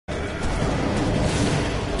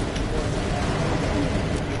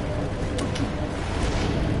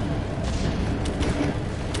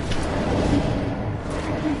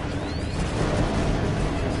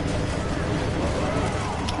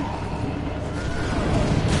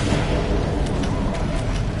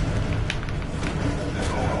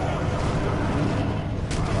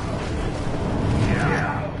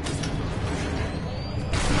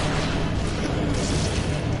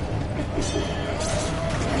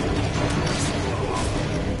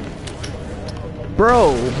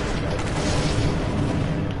Bro.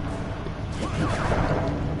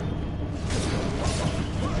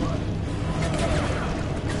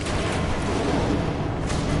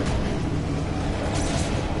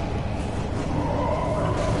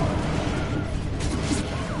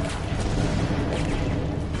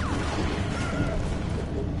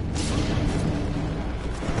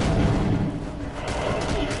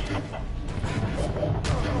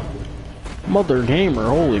 Mother gamer,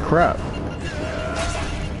 holy crap.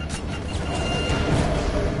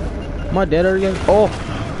 Am I dead already? Oh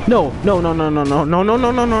no, no, no, no, no, no, no, no,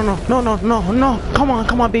 no, no, no, no, no, no, no, no. Come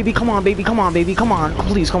on, baby, come on, baby, come on, baby, come on.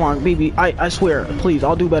 Please, come on, baby. I swear, please,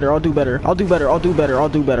 I'll do better, I'll do better, I'll do better, I'll do better, I'll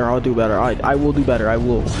do better, I'll do better. I will do better, I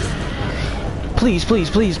will. Please, please,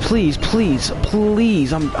 please, please, please,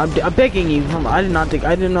 please. I'm begging you. I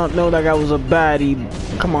did not know that guy was a baddie.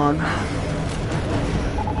 Come on.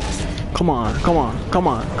 Come on, come on, come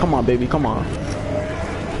on, come on, baby, come on.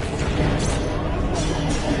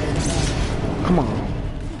 Come on.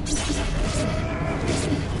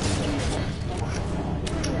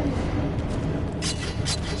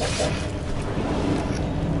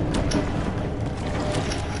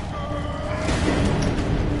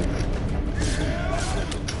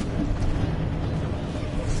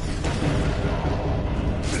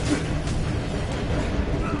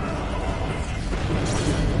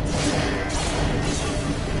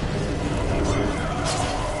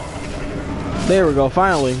 There we go,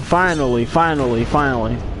 finally, finally, finally,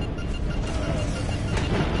 finally.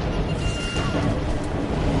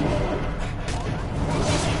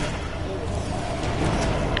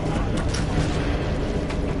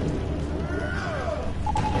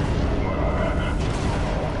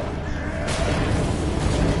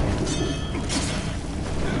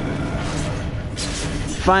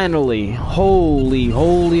 Finally, holy,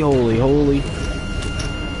 holy, holy, holy.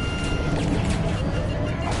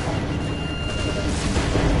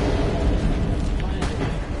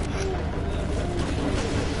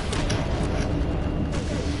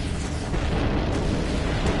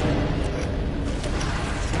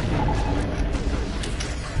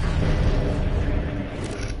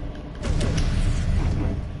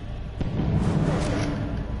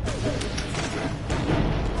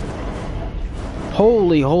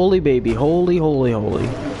 Holy, holy baby, holy, holy, holy.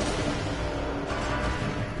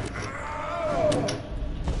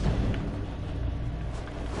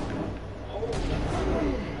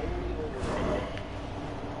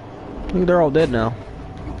 I think they're all dead now.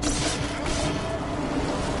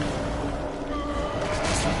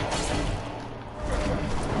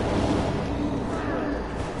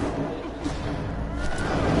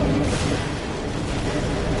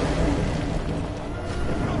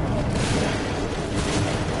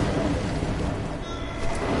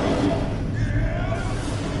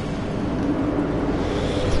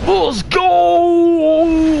 Let's go!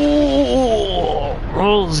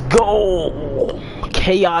 Let's go!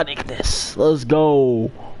 Chaoticness. Let's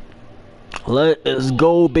go. Let us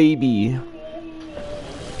go, baby.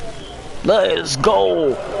 Let's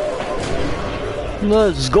go.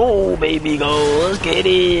 Let's go, baby, go. Let's get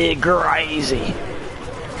it crazy.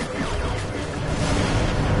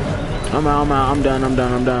 I'm out, I'm done, I'm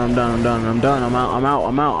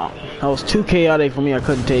out. That was too chaotic for me. I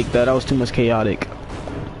couldn't take that. That was too much chaotic.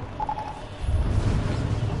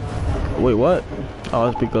 Wait, what? Oh,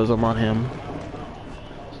 it's because I'm on him.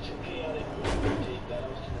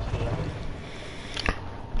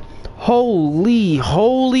 Holy,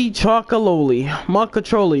 holy chocololi,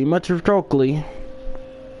 macacholi, matrocoli.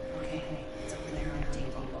 Okay, it's over there on the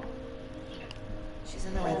table. She's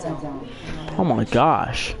in the red zone. Oh my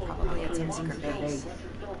gosh. Probably at some secret base.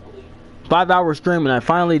 5-hour stream and I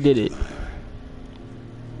finally did it.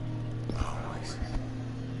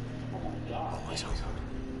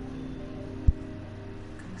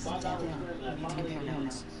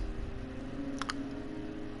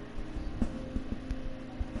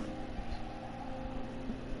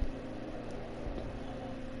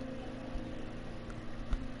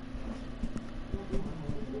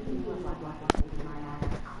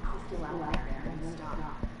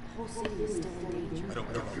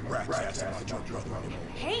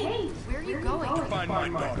 Hey, where are you going?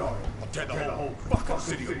 Find my daughter. I'll tear the whole fucking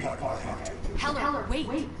city apart if I have to. Heller, wait,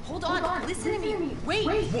 hold on, listen to me. Wait.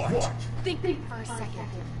 What? Think for a second.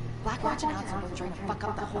 Blackwatch and Alex are both trying to fuck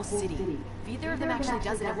up the whole city. If either of them actually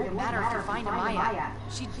does it, it won't matter if you find Maya.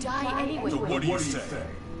 She'd die anyway. So what do you say?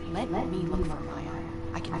 Let me look for Maya.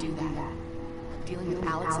 I can do that. Dealing with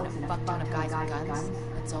Alex and a fuck ton of guys with guns,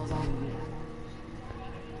 that's all I need.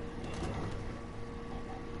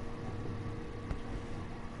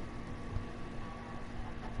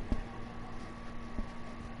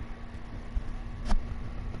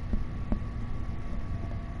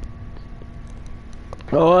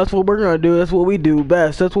 Oh, that's what we're gonna do. That's what we do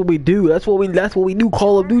best. That's what we do. That's what we do.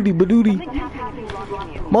 Call of Duty, badooty.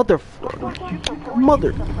 Mother.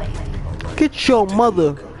 Get your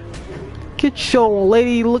mother. Get your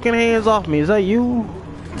lady looking hands off me. Is that you?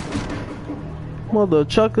 Mother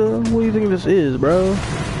chucker. What do you think this is, bro?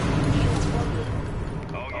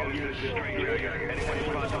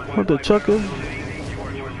 Mother chucker.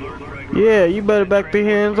 Yeah, you better back the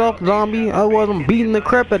hands off, zombie. I wasn't beating the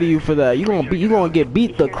crap out of you for that. You gonna get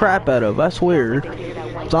beat the crap out of. I swear.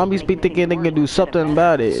 Zombies be thinking they can do something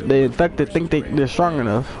about it. The infected think they're strong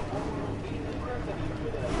enough.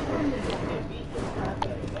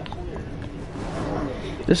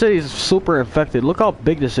 This city's super infected. Look how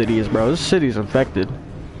big this city is, bro. This city's infected.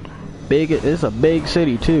 Big. It's a big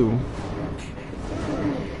city too.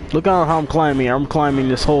 Look how I'm climbing. I'm climbing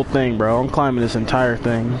this whole thing, bro. I'm climbing this entire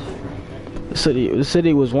thing. The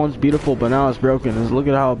city was once beautiful, but now it's broken. Look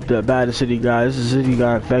at how bad the city got. This city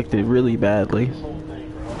got infected really badly.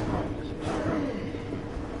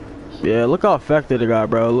 Yeah, look how affected it got,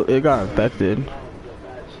 bro. It got infected.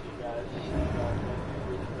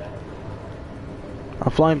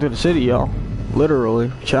 I'm flying through the city, y'all.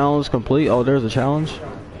 Literally. Challenge complete. Oh, there's a challenge.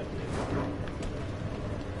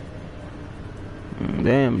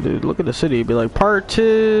 Damn, dude. Look at the city. It'd be like, part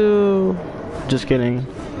 2. Just kidding.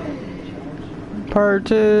 Part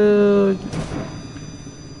 2.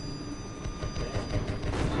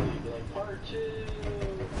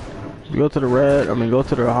 Go to the red. Go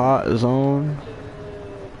to the hot zone.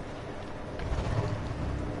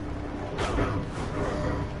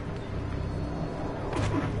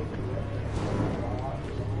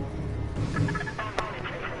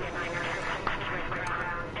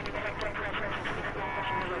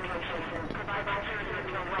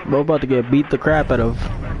 We're about to get beat the crap out of.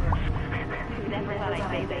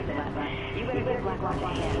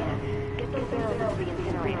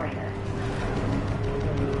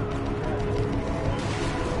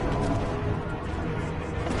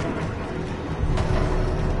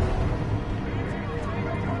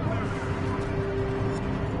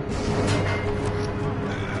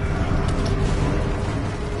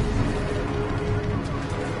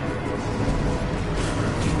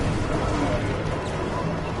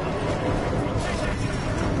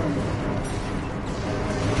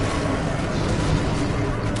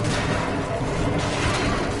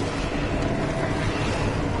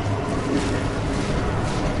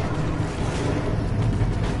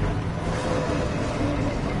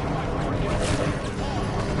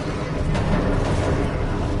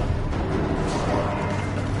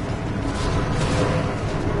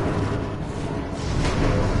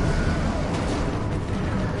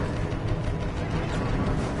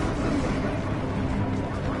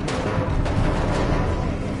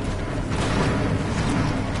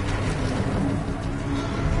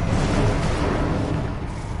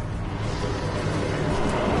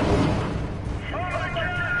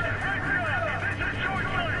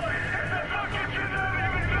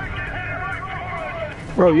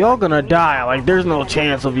 Bro, y'all gonna die. Like, there's no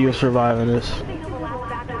chance of you surviving this.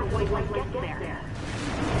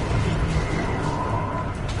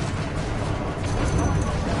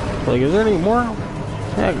 Like, is there any more?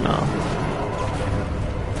 Heck no.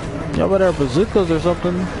 Y'all better have bazookas or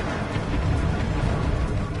something.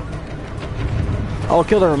 I'll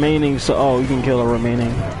kill the remaining, so... Oh, you can kill the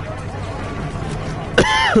remaining.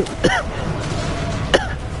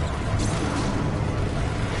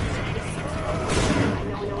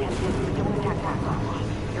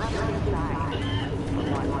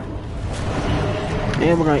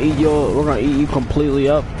 And we're gonna eat you completely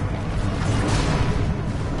up.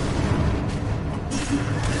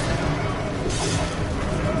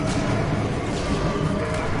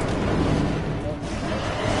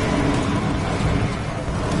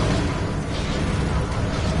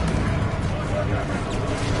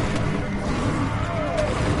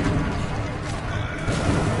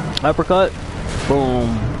 Uppercut.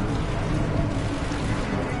 Boom.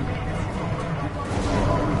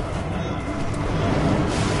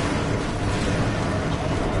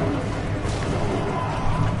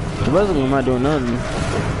 Basically, I'm not doing nothing.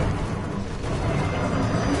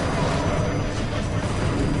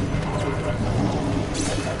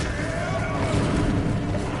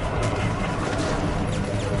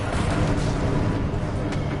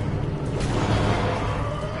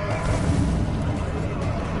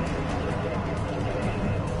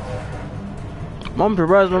 I'm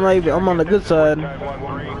surprised I'm on the good side.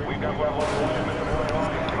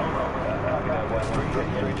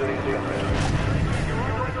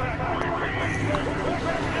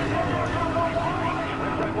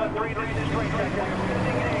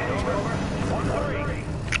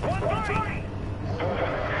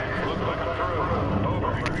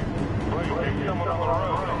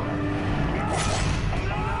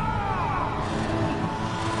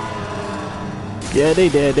 Yeah, they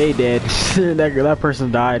did. that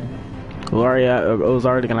person died. It was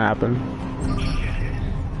already gonna happen.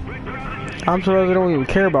 I'm surprised they don't even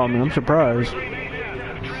care about me. I'm surprised.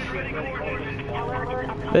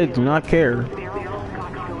 They do not care. Good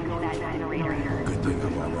thing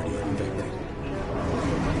I'm already infected.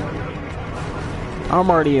 I'm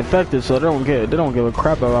already infected, so they don't care. They don't give a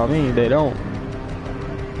crap about me. They don't.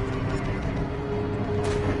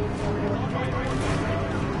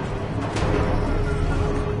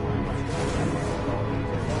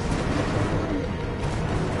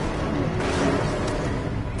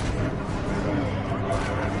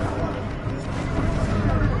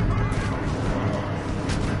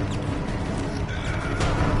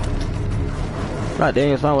 God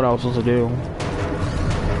dang, it's not what I was supposed to do.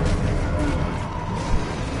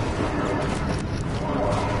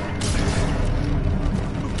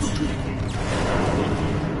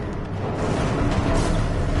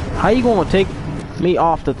 How you gonna take me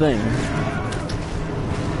off the thing?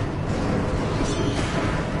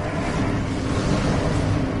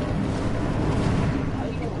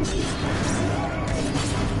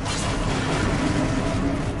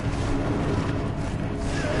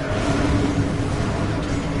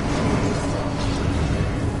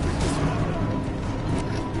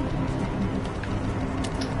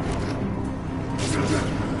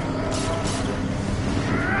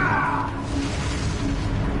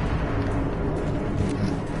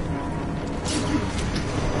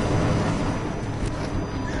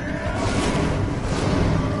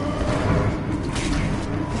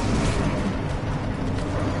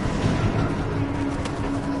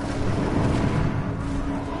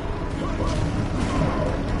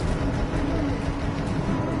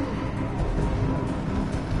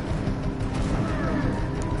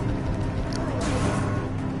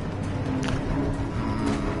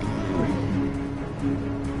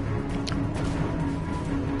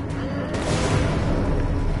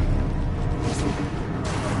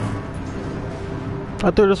 I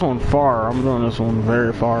threw this one far. I'm doing this one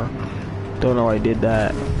very far. Don't know I did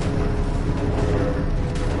that.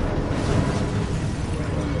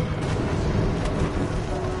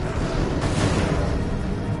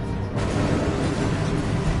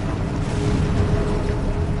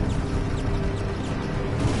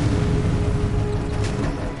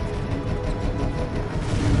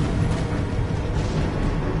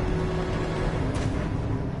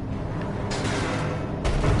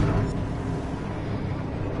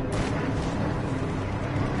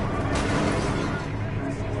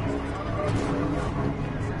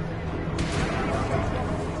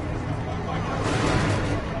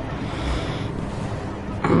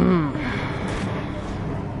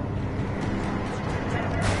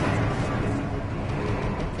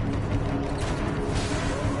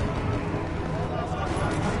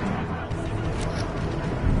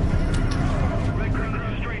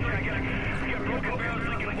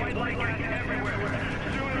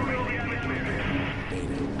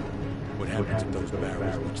 What happens if those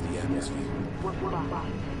barrels reach the atmosphere?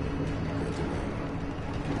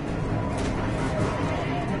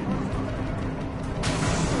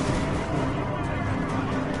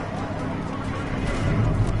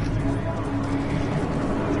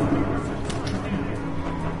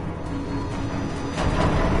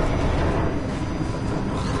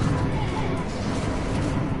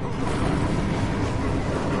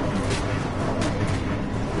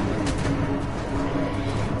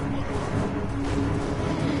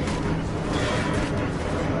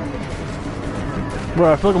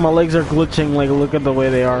 Bro, I feel like my legs are glitching, like look at the way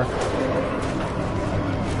they are.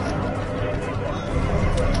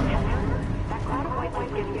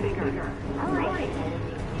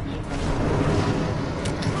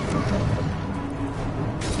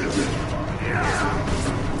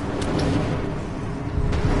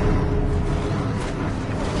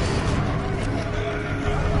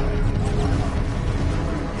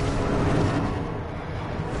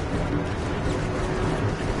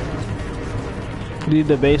 Leave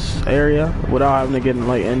the base area without having to get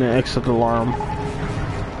like in an exit alarm.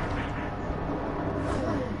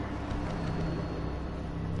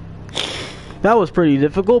 That was pretty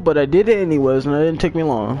difficult, but I did it anyways, and it didn't take me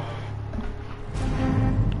long.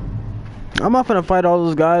 I'm not gonna fight all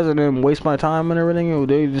those guys and then waste my time and everything.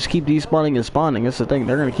 They just keep despawning and spawning. That's the thing.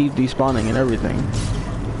 They're gonna keep despawning and everything,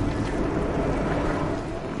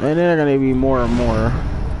 and then they're gonna be more and more.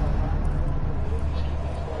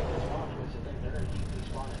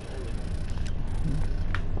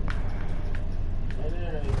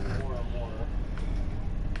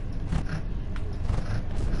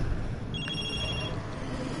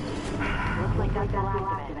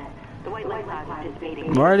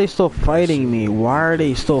 Why are they still fighting me? Why are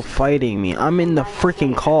they still fighting me? I'm in the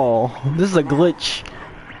freaking call. This is a glitch.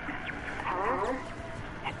 Hello?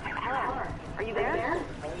 Hello? Are you there?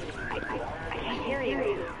 I can't hear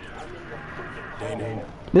you.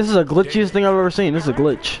 This is the glitchiest thing I've ever seen. This is a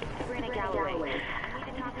glitch.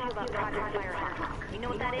 You know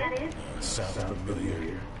what that is? Sounds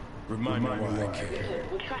familiar. Remind me why I care.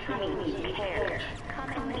 Trust me, you care. Come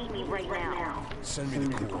and meet me right now. Send me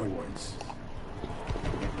the coordinates.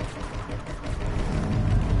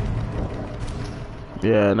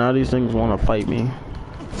 Yeah, now these things want to fight me.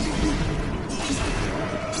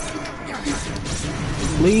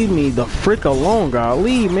 Leave me the frick alone, God.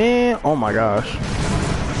 Leave, man. Oh my gosh.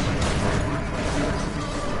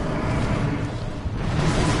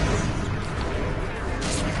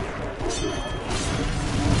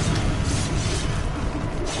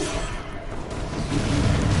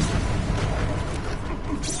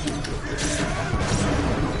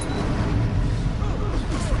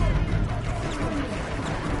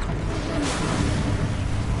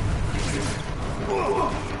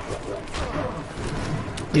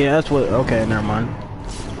 Yeah, that's what. Okay, never mind.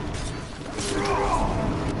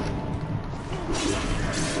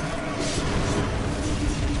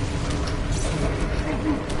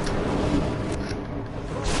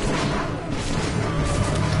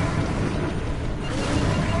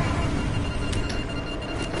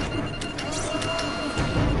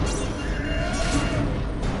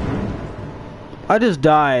 I just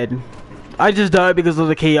died. I just died because of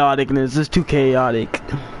the chaoticness. It's too chaotic.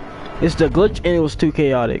 It's the glitch and it was too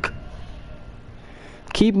chaotic.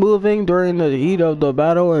 Keep moving during the heat of the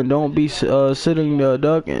battle and don't be sitting the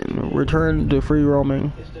duck and return to free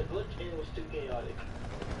roaming. It's the glitch and it was too chaotic.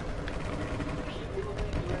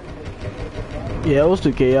 Yeah, it was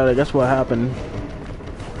too chaotic. That's what happened.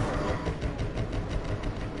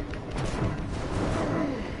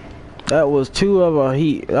 That was 2 of a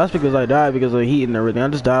heat. That's because I died because of the heat and everything. I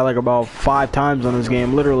just died like about 5 times on this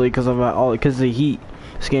game, literally because of all because of the heat.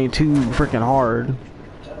 It's getting too freaking hard.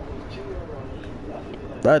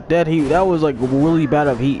 That heat, that was like really bad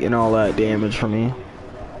of heat and all that damage for me.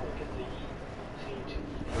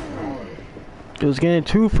 It was getting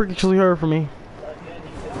too freakishly hard for me.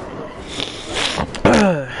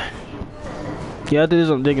 Yeah, I did this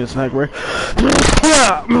on taking a snack break.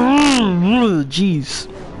 Jeez.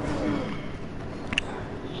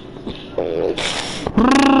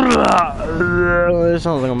 It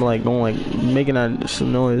sounds like I'm like going like making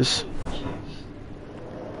some noise.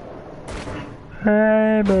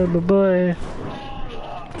 Hey, baby boy.